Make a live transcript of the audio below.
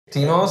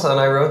Deimos, and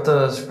I wrote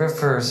the script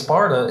for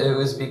Sparta, it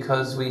was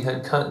because we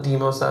had cut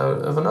Deimos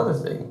out of another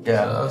thing.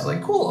 Yeah. So I was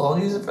like, cool, I'll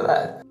use it for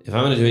that. If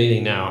I'm going to do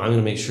anything now, I'm going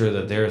to make sure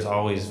that there's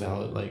always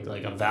valid,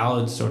 like a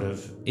valid sort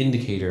of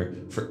indicator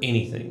for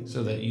anything,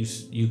 so that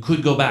you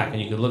could go back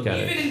and you could look at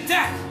it. Even in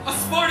death, a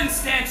Spartan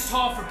stands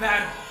tall for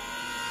battle.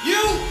 You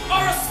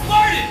are a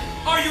Spartan,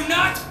 are you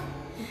not?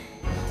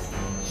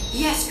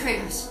 Yes,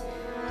 Kratos.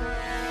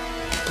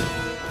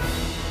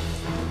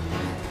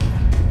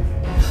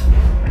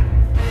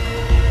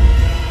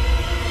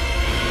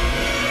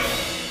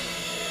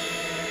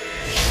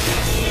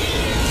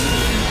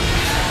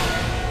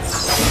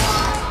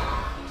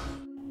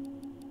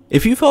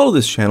 If you follow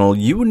this channel,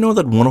 you would know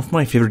that one of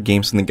my favorite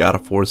games in the God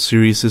of War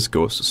series is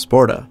Ghost of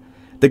Sparta.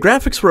 The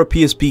graphics for a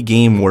PSP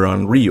game were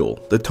unreal.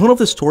 The tone of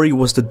the story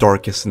was the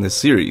darkest in the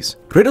series.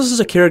 Kratos as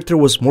a character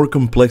was more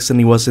complex than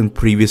he was in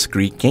previous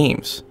Greek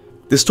games.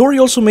 The story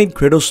also made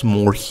Kratos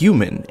more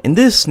human, and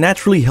this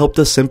naturally helped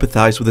us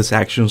sympathize with his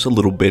actions a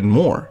little bit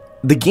more.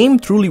 The game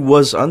truly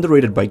was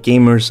underrated by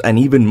gamers and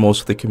even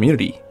most of the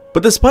community.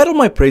 But despite all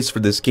my praise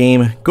for this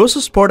game, Ghost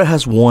of Sparta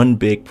has one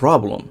big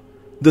problem: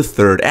 the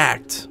third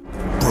act.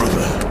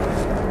 Brother,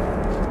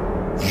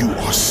 you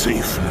are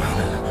safe now.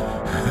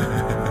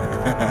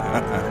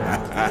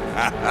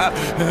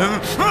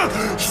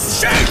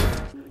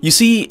 You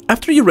see,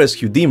 after you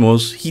rescue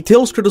Deimos, he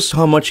tells Kratos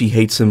how much he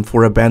hates him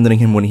for abandoning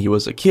him when he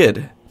was a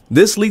kid.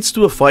 This leads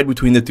to a fight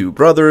between the two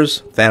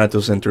brothers.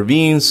 Thanatos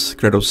intervenes,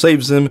 Kratos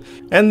saves him,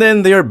 and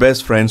then they are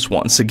best friends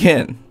once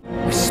again.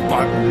 A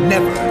Spartan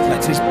never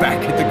lets his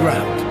back hit the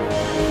ground.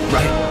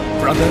 Right,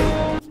 brother?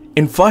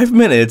 In 5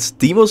 minutes,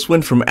 Deimos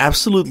went from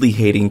absolutely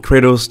hating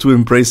Kratos to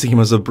embracing him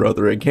as a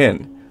brother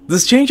again.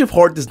 This change of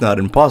heart is not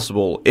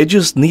impossible, it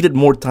just needed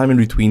more time in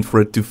between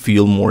for it to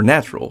feel more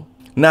natural.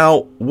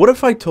 Now, what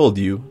if I told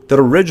you that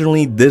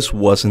originally this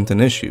wasn't an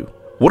issue?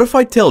 What if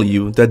I tell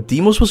you that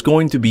Deimos was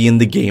going to be in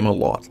the game a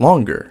lot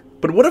longer?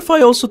 But what if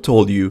I also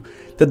told you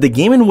that the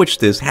game in which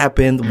this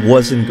happened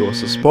wasn't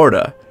Ghost of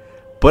Sparta,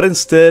 but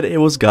instead it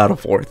was God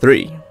of War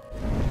 3?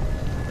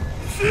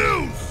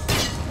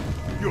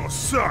 Your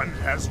son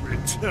has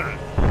returned.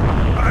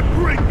 I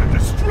bring the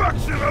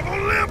destruction of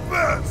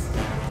Olympus!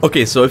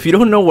 Okay, so if you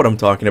don't know what I'm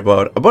talking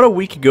about a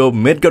week ago,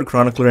 Midgard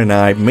Chronicler and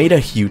I made a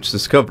huge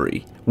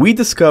discovery. We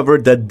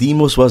discovered that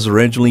Deimos was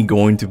originally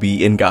going to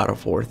be in God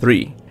of War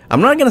 3. I'm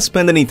not gonna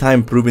spend any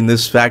time proving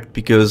this fact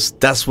because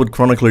that's what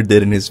Chronicler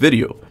did in his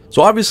video.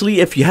 So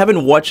obviously, if you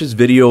haven't watched his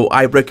video,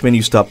 I recommend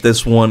you stop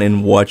this one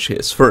and watch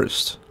his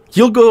first.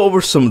 He'll go over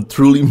some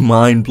truly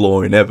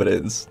mind-blowing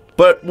evidence.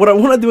 But what I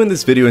want to do in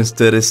this video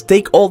instead is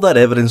take all that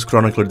evidence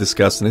Chronicler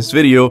discussed in his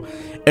video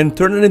and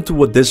turn it into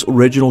what this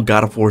original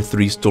God of War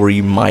 3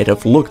 story might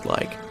have looked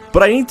like.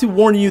 But I need to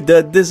warn you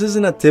that this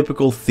isn't a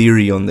typical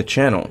theory on the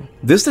channel.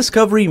 This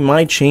discovery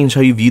might change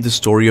how you view the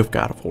story of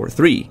God of War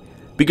 3,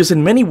 because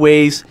in many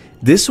ways,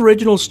 this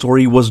original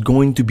story was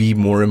going to be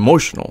more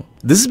emotional.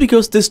 This is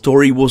because this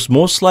story was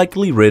most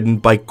likely written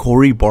by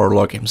Cory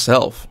Barlog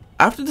himself.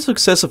 After the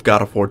success of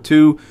God of War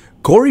 2,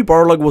 Cory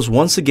Barlog was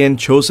once again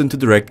chosen to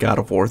direct God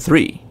of War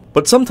 3.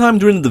 But sometime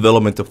during the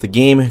development of the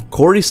game,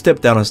 Cory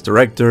stepped down as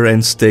director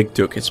and Stig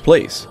took his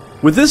place.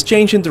 With this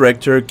change in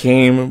director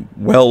came,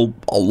 well,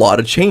 a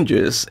lot of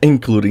changes,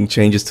 including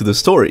changes to the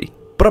story.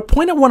 But a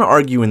point I want to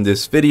argue in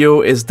this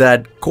video is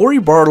that Cory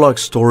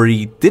Barlog's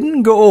story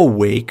didn't go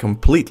away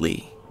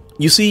completely.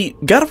 You see,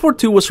 God of War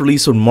 2 was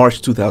released on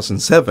March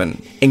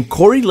 2007, and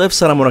Cory left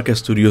Santa Monica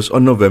Studios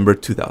on November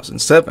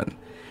 2007.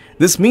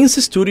 This means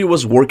the studio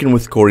was working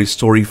with Cory's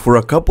story for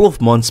a couple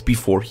of months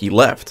before he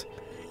left.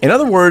 In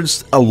other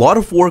words, a lot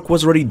of work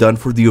was already done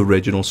for the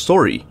original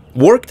story.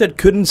 Work that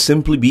couldn't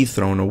simply be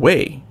thrown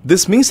away.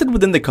 This means that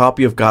within the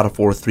copy of God of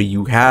War 3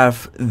 you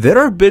have, there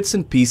are bits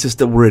and pieces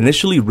that were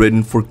initially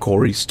written for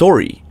Cory's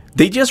story.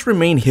 They just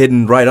remain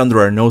hidden right under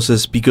our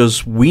noses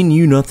because we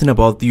knew nothing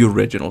about the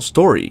original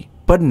story.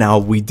 But now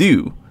we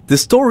do. The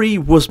story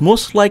was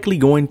most likely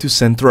going to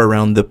center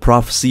around the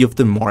prophecy of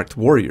the Marked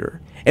Warrior.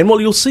 And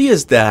what you'll see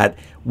is that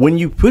when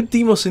you put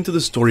Deimos into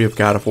the story of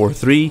God of War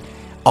 3,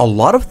 a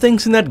lot of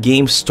things in that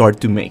game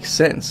start to make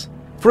sense.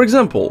 For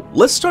example,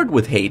 let's start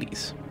with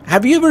Hades.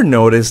 Have you ever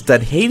noticed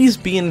that Hades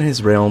being in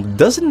his realm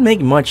doesn't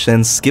make much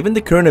sense given the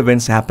current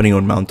events happening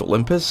on Mount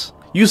Olympus?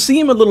 You see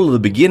him a little at the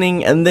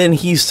beginning and then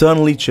he's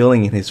suddenly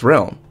chilling in his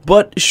realm.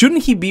 But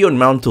shouldn't he be on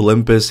Mount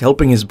Olympus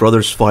helping his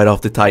brothers fight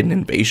off the Titan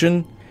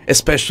invasion?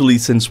 Especially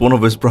since one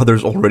of his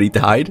brothers already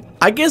died?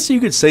 I guess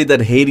you could say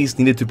that Hades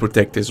needed to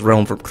protect his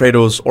realm from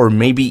Kratos, or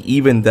maybe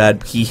even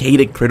that he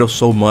hated Kratos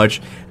so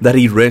much that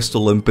he risked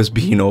Olympus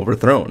being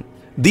overthrown.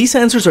 These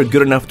answers are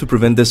good enough to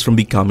prevent this from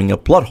becoming a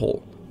plot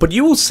hole. But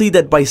you will see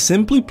that by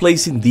simply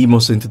placing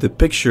Deimos into the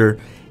picture,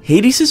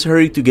 Hades'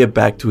 hurry to get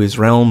back to his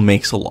realm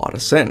makes a lot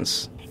of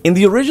sense. In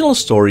the original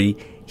story,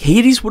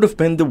 Hades would have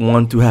been the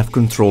one to have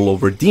control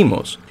over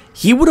Deimos.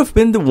 He would have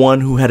been the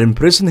one who had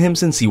imprisoned him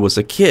since he was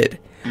a kid,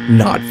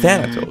 not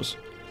Thanatos.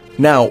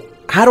 Now,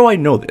 how do I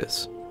know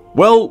this?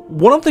 Well,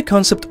 one of the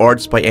concept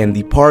arts by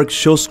Andy Park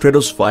shows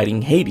Kratos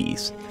fighting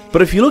Hades.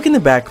 But if you look in the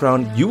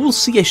background, you will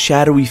see a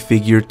shadowy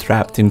figure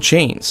trapped in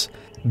chains.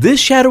 This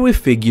shadowy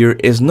figure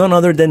is none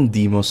other than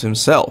Deimos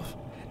himself.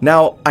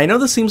 Now, I know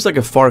this seems like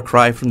a far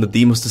cry from the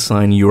Deimos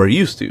design you are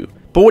used to,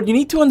 but what you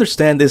need to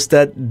understand is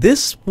that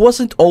this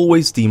wasn't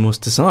always Deimos'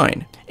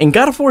 design. In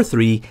God of War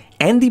 3,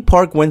 Andy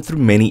Park went through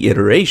many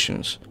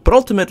iterations, but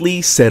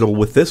ultimately settled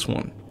with this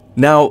one.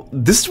 Now,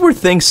 this is where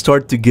things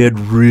start to get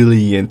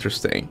really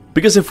interesting,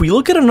 because if we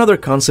look at another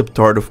concept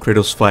art of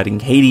Kratos fighting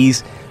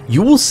Hades,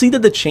 you will see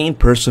that the chained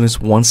person is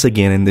once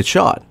again in the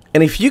shot.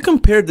 And if you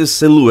compare this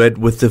silhouette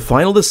with the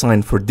final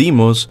design for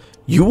Deimos,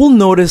 you will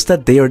notice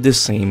that they are the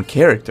same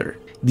character.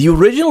 The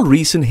original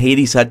reason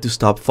Hades had to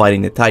stop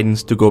fighting the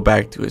Titans to go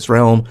back to his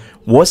realm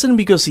wasn't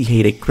because he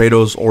hated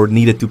Kratos or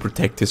needed to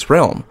protect his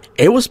realm.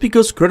 It was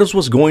because Kratos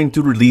was going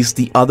to release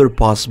the other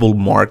possible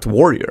marked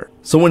warrior.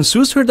 So when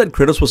Zeus heard that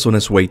Kratos was on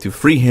his way to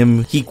free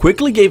him, he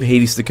quickly gave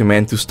Hades the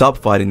command to stop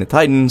fighting the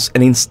Titans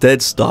and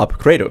instead stop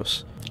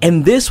Kratos.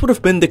 And this would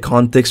have been the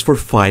context for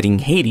fighting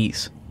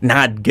Hades,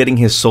 not getting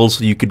his soul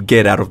so you could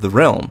get out of the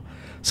realm,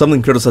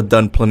 something Kratos had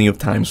done plenty of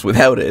times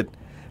without it.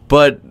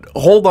 But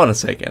hold on a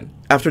second.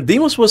 After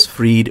Deimos was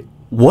freed,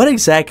 what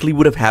exactly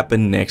would have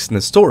happened next in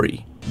the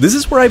story? This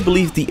is where I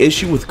believe the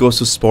issue with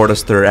Ghost of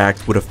Sparta's third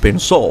act would have been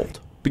solved.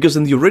 Because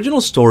in the original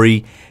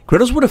story,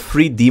 Kratos would have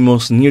freed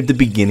Deimos near the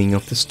beginning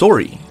of the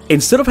story.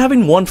 Instead of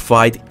having one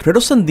fight,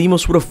 Kratos and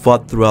Deimos would have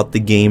fought throughout the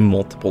game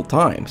multiple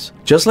times,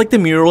 just like the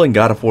mural in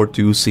God of War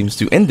 2 seems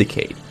to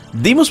indicate.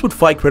 Deimos would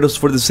fight Kratos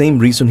for the same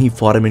reason he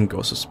fought him in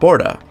Ghost of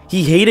Sparta.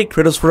 He hated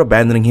Kratos for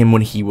abandoning him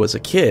when he was a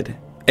kid.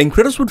 And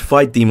Kratos would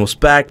fight Deimos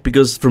back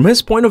because, from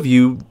his point of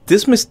view,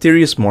 this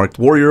mysterious marked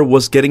warrior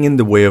was getting in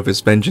the way of his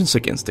vengeance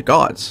against the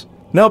gods.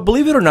 Now,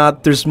 believe it or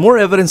not, there's more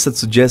evidence that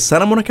suggests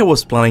Santa Monica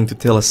was planning to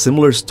tell a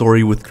similar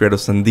story with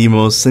Kratos and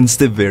Deimos since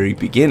the very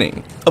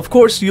beginning. Of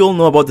course, you all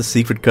know about the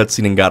secret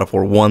cutscene in God of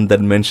War 1 that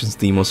mentions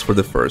Deimos for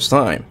the first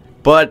time.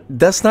 But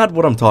that's not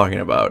what I'm talking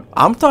about.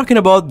 I'm talking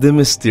about the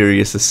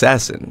mysterious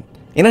assassin.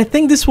 And I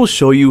think this will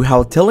show you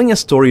how telling a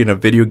story in a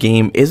video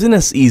game isn't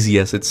as easy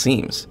as it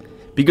seems.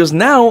 Because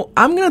now,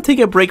 I'm gonna take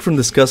a break from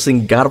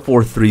discussing God of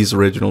War 3's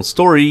original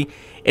story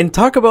and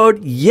talk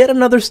about yet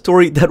another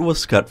story that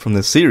was cut from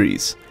the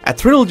series. A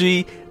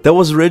trilogy that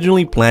was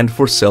originally planned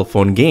for cell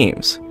phone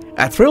games.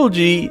 A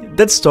trilogy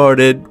that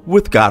started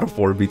with God of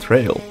War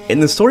Betrayal. In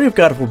the story of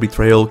God of War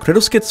Betrayal,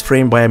 Kratos gets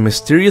framed by a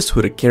mysterious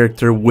hooded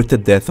character with the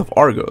death of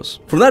Argos.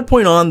 From that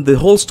point on, the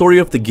whole story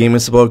of the game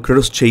is about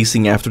Kratos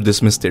chasing after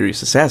this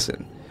mysterious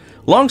assassin.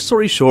 Long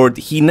story short,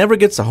 he never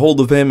gets a hold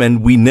of him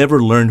and we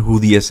never learn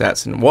who the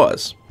assassin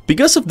was.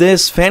 Because of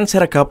this, fans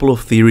had a couple of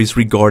theories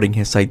regarding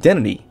his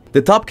identity,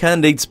 the top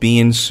candidates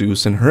being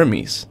Zeus and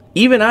Hermes.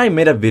 Even I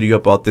made a video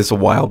about this a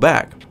while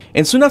back.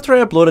 And soon after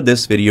I uploaded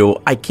this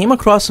video, I came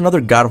across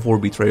another God of War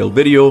Betrayal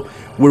video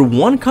where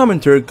one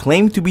commenter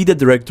claimed to be the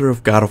director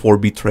of God of War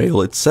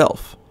Betrayal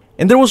itself.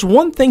 And there was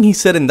one thing he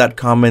said in that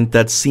comment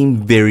that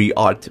seemed very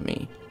odd to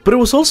me, but it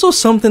was also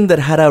something that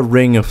had a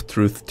ring of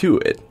truth to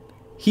it.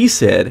 He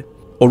said,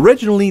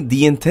 originally,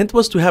 the intent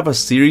was to have a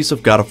series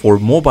of God of War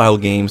mobile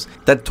games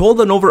that told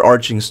an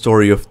overarching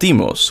story of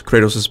Deimos,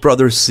 Kratos'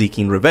 brother,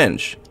 seeking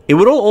revenge. It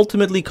would all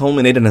ultimately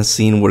culminate in a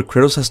scene where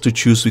Kratos has to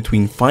choose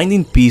between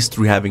finding peace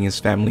through having his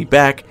family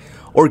back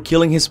or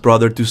killing his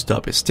brother to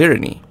stop his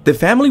tyranny. The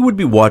family would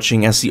be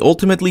watching as he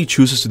ultimately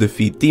chooses to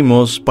defeat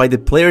Deimos by the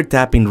player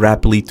tapping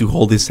rapidly to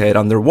hold his head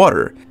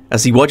underwater,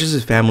 as he watches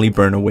his family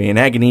burn away in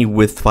agony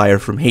with fire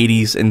from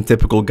Hades and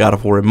typical God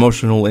of War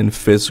emotional and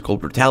physical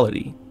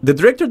brutality. The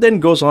director then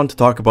goes on to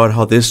talk about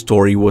how this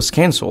story was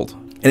cancelled,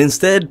 and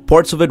instead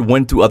parts of it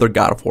went to other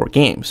God of War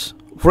games.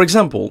 For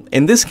example,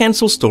 in this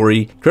cancelled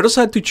story, Kratos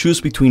had to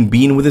choose between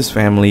being with his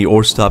family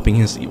or stopping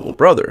his evil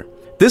brother.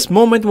 This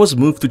moment was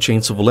moved to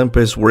Chains of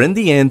Olympus, where in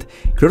the end,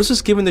 Kratos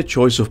is given the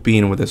choice of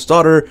being with his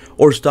daughter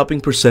or stopping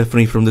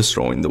Persephone from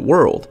destroying the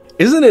world.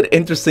 Isn't it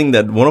interesting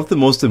that one of the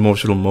most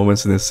emotional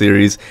moments in the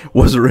series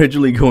was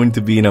originally going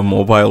to be in a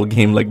mobile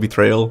game like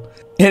Betrayal?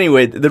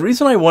 Anyway, the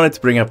reason I wanted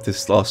to bring up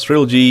this Lost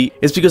Trilogy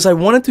is because I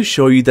wanted to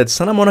show you that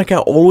Santa Monica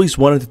always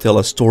wanted to tell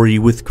a story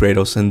with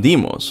Kratos and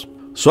Deimos.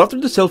 So after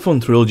the cell phone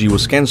trilogy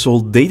was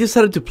cancelled, they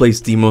decided to place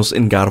Deimos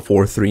in God of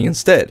War 3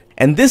 instead.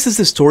 And this is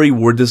the story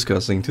we're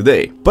discussing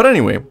today. But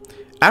anyway,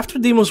 after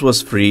Deimos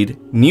was freed,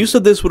 news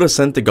of this would have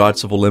sent the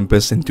gods of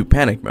Olympus into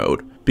panic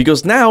mode.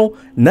 Because now,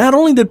 not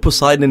only did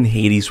Poseidon and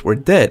Hades were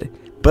dead,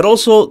 but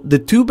also the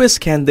two best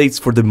candidates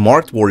for the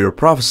Marked Warrior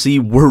prophecy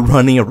were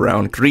running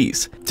around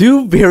Greece.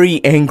 Two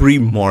very angry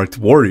Marked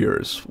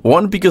Warriors.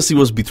 One because he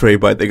was betrayed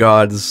by the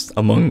gods,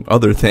 among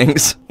other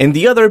things, and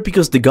the other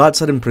because the gods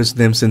had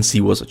imprisoned him since he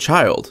was a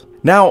child.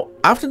 Now,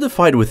 after the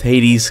fight with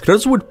Hades,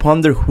 Kratos would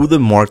ponder who the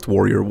Marked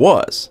Warrior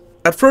was.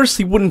 At first,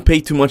 he wouldn't pay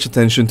too much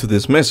attention to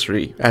this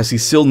mystery, as he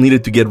still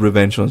needed to get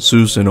revenge on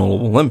Zeus and all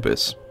of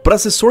Olympus. But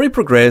as the story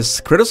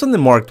progressed, Kratos and the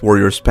Marked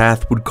Warrior's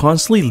path would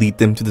constantly lead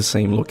them to the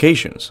same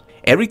locations.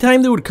 Every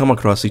time they would come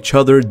across each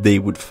other, they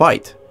would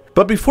fight.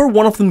 But before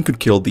one of them could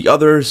kill the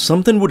other,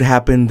 something would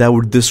happen that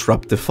would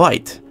disrupt the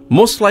fight.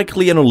 most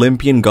likely an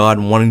Olympian god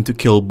wanting to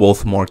kill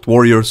both marked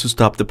warriors to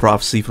stop the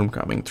prophecy from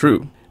coming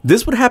true.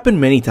 This would happen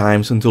many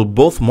times until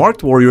both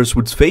marked warriors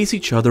would face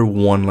each other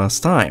one last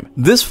time.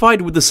 This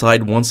fight would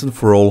decide once and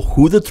for all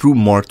who the true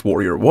marked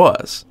warrior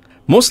was.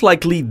 Most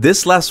likely,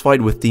 this last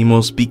fight with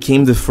Deimos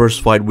became the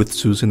first fight with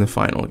Zeus in the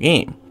final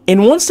game.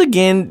 And once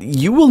again,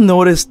 you will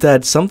notice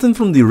that something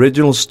from the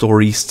original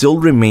story still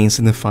remains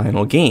in the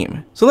final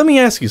game. So let me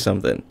ask you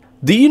something.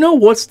 Do you know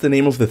what's the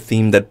name of the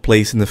theme that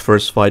plays in the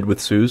first fight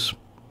with Zeus?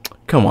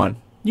 Come on.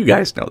 You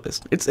guys know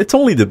this. It's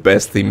only the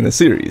best theme in the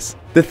series.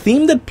 The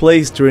theme that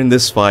plays during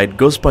this fight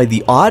goes by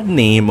the odd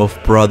name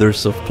of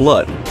Brothers of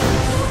Blood.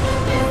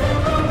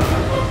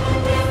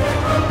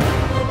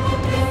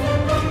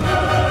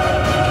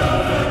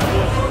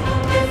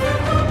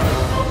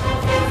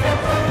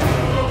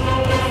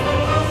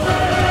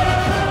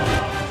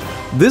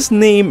 This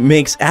name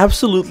makes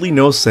absolutely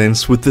no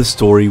sense with the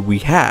story we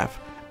have,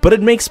 but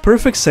it makes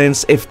perfect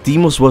sense if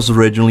Deimos was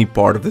originally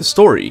part of the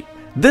story.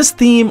 This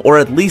theme, or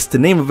at least the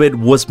name of it,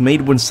 was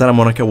made when Santa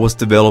Monica was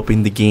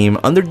developing the game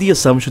under the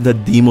assumption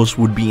that Deimos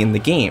would be in the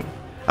game.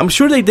 I'm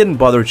sure they didn't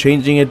bother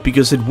changing it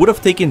because it would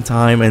have taken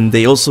time, and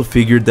they also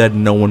figured that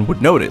no one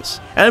would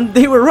notice. And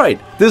they were right.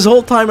 This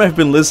whole time I've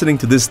been listening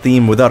to this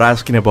theme without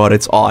asking about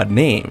its odd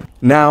name.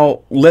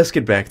 Now, let's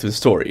get back to the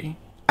story.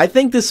 I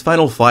think this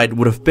final fight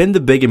would have been the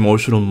big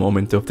emotional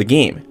moment of the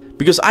game,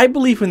 because I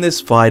believe in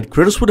this fight,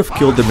 Kratos would have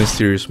killed the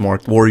mysterious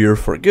marked warrior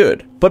for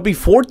good. But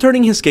before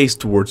turning his gaze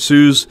towards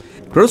Zeus,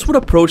 Kratos would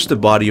approach the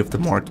body of the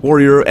marked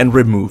warrior and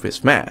remove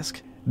his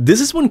mask. This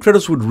is when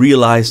Kratos would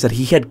realize that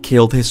he had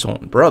killed his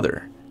own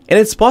brother. And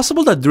it's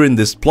possible that during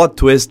this plot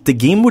twist, the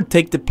game would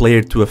take the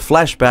player to a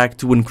flashback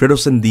to when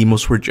Kratos and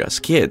Deimos were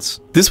just kids.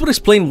 This would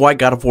explain why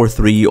God of War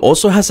 3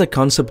 also has a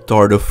concept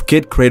art of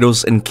Kid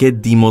Kratos and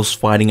Kid Deimos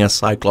fighting as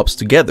Cyclops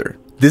together.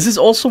 This is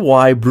also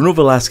why Bruno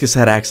Velasquez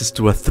had access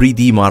to a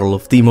 3D model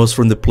of Deimos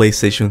from the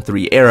PlayStation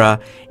 3 era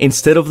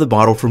instead of the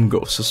model from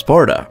Ghosts of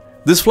Sparta.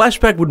 This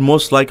flashback would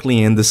most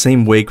likely end the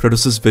same way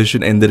Kratos'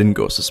 vision ended in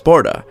Ghosts of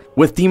Sparta,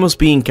 with Deimos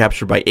being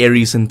captured by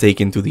Ares and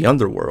taken to the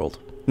underworld.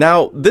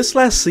 Now, this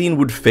last scene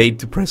would fade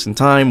to present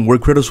time, where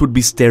Kratos would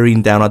be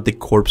staring down at the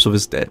corpse of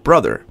his dead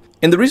brother.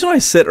 And the reason I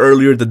said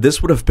earlier that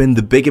this would have been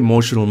the big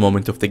emotional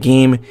moment of the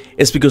game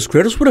is because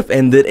Kratos would have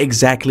ended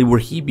exactly where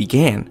he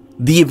began.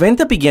 The event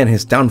that began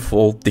his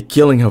downfall, the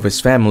killing of his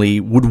family,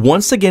 would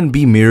once again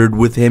be mirrored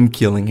with him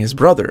killing his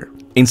brother.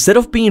 Instead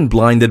of being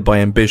blinded by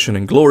ambition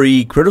and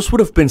glory, Kratos would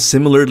have been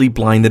similarly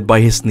blinded by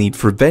his need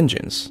for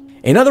vengeance.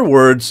 In other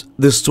words,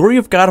 the story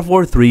of God of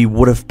War 3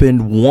 would have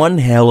been one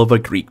hell of a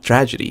Greek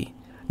tragedy.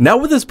 Now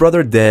with his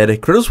brother dead,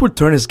 Kratos would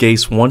turn his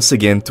gaze once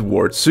again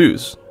towards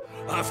Zeus.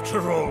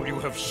 After all you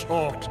have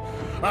sought,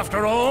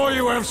 after all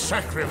you have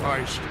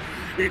sacrificed,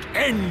 it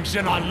ends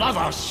in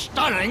another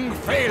stunning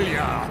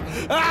failure.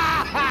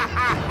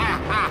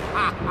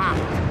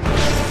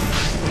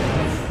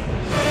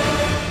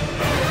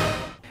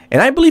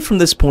 And I believe from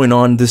this point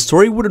on, the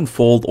story would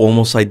unfold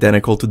almost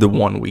identical to the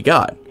one we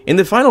got. In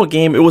the final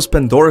game, it was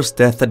Pandora's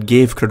death that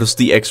gave Kratos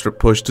the extra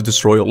push to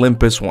destroy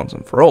Olympus once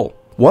and for all.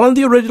 While in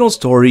the original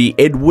story,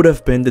 it would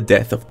have been the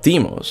death of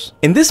Deimos.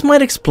 And this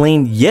might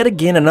explain yet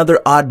again another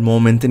odd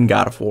moment in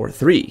God of War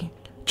 3.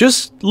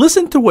 Just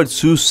listen to what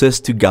Zeus says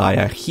to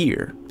Gaia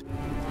here.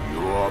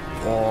 Your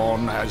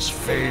pawn has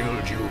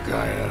failed you,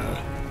 Gaia.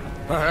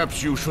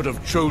 Perhaps you should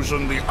have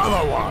chosen the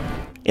other one.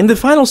 In the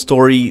final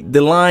story, the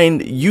line,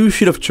 "you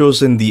should have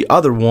chosen the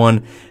other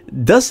one,"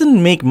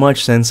 doesn't make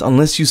much sense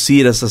unless you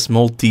see it as a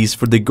small tease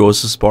for the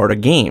Ghosts of Sparta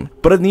game.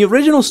 But in the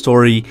original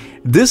story,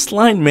 this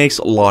line makes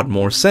a lot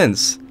more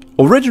sense.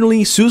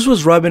 Originally, Zeus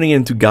was rubbing it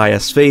into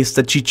Gaia's face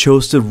that she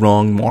chose the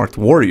wrong marked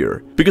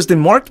warrior, because the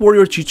marked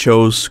warrior she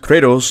chose,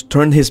 Kratos,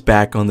 turned his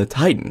back on the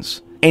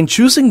Titans. And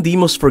choosing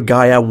Deimos for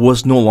Gaia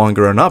was no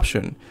longer an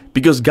option,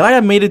 because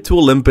Gaia made it to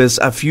Olympus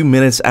a few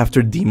minutes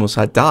after Deimos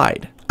had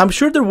died. I'm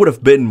sure there would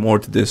have been more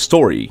to this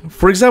story.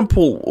 For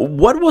example,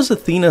 what was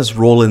Athena's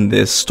role in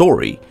this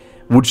story?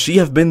 Would she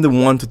have been the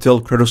one to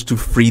tell Kratos to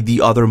free the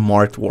other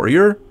marked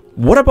warrior?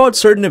 What about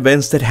certain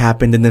events that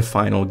happened in the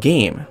final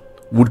game?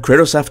 Would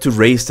Kratos have to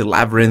raise the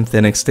labyrinth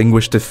and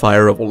extinguish the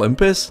fire of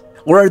Olympus?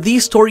 Or are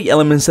these story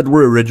elements that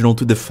were original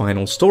to the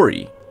final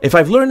story? If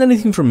I've learned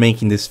anything from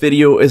making this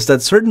video, is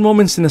that certain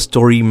moments in a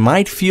story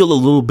might feel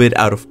a little bit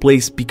out of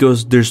place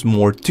because there's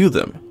more to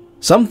them.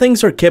 Some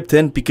things are kept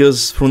in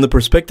because, from the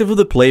perspective of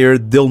the player,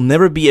 they'll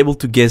never be able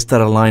to guess that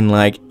a line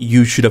like,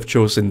 "you should have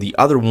chosen the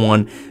other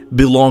one,"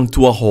 belonged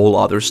to a whole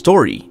other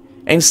story.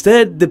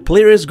 Instead, the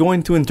player is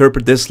going to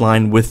interpret this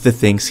line with the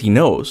things he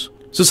knows.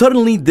 So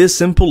suddenly, this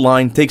simple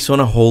line takes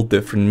on a whole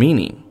different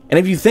meaning. And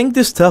if you think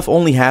this stuff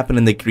only happened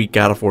in the Greek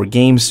God of War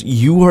games,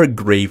 you are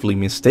gravely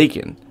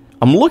mistaken.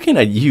 I'm looking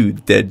at you,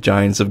 dead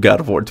giants of God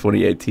of War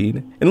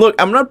 2018. And look,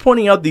 I'm not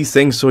pointing out these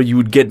things so you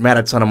would get mad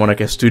at Santa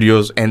Monica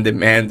Studios and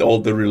demand all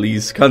the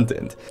release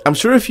content. I'm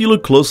sure if you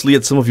look closely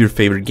at some of your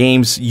favorite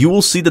games, you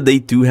will see that they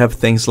do have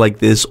things like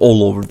this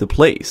all over the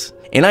place.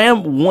 and I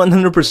am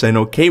 100%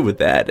 okay with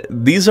that.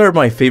 These are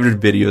my favorite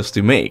videos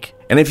to make.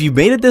 And if you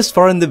made it this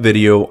far in the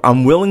video,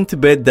 I'm willing to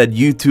bet that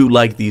you too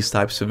like these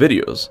types of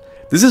videos.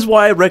 This is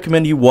why I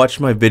recommend you watch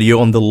my video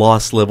on the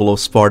lost level of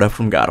Sparta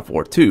from God of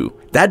War 2.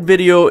 That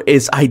video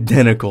is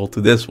identical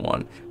to this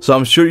one, so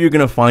I'm sure you're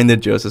gonna find it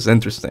just as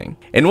interesting.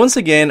 And once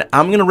again,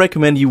 I'm gonna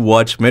recommend you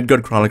watch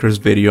Midgard Chronicler's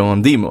video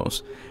on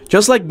Deimos.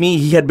 Just like me,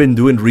 he had been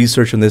doing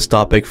research on this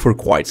topic for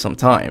quite some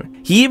time.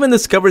 He even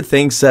discovered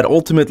things that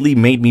ultimately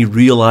made me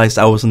realize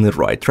I was on the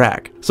right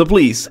track. So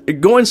please,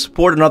 go and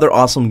support another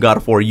awesome God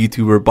of War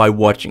YouTuber by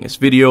watching his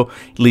video,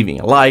 leaving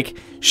a like,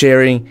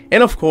 sharing,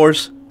 and of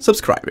course,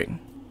 subscribing.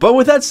 But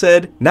with that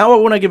said, now I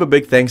want to give a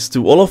big thanks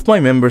to all of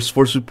my members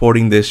for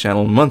supporting this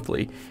channel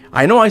monthly.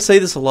 I know I say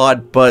this a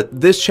lot,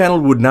 but this channel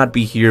would not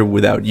be here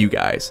without you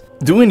guys.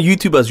 Doing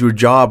YouTube as your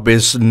job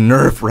is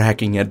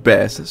nerve-wracking at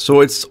best,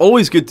 so it's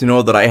always good to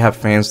know that I have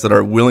fans that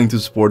are willing to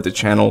support the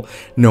channel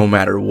no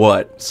matter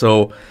what.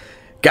 So,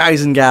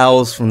 guys and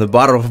gals, from the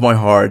bottom of my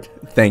heart,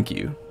 thank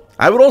you.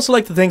 I would also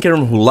like to thank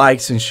everyone who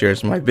likes and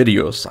shares my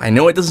videos. I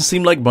know it doesn't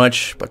seem like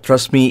much, but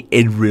trust me,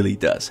 it really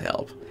does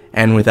help.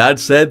 And with that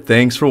said,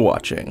 thanks for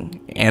watching,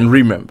 and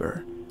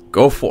remember,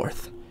 go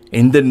forth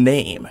in the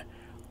name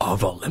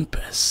of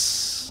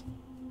Olympus.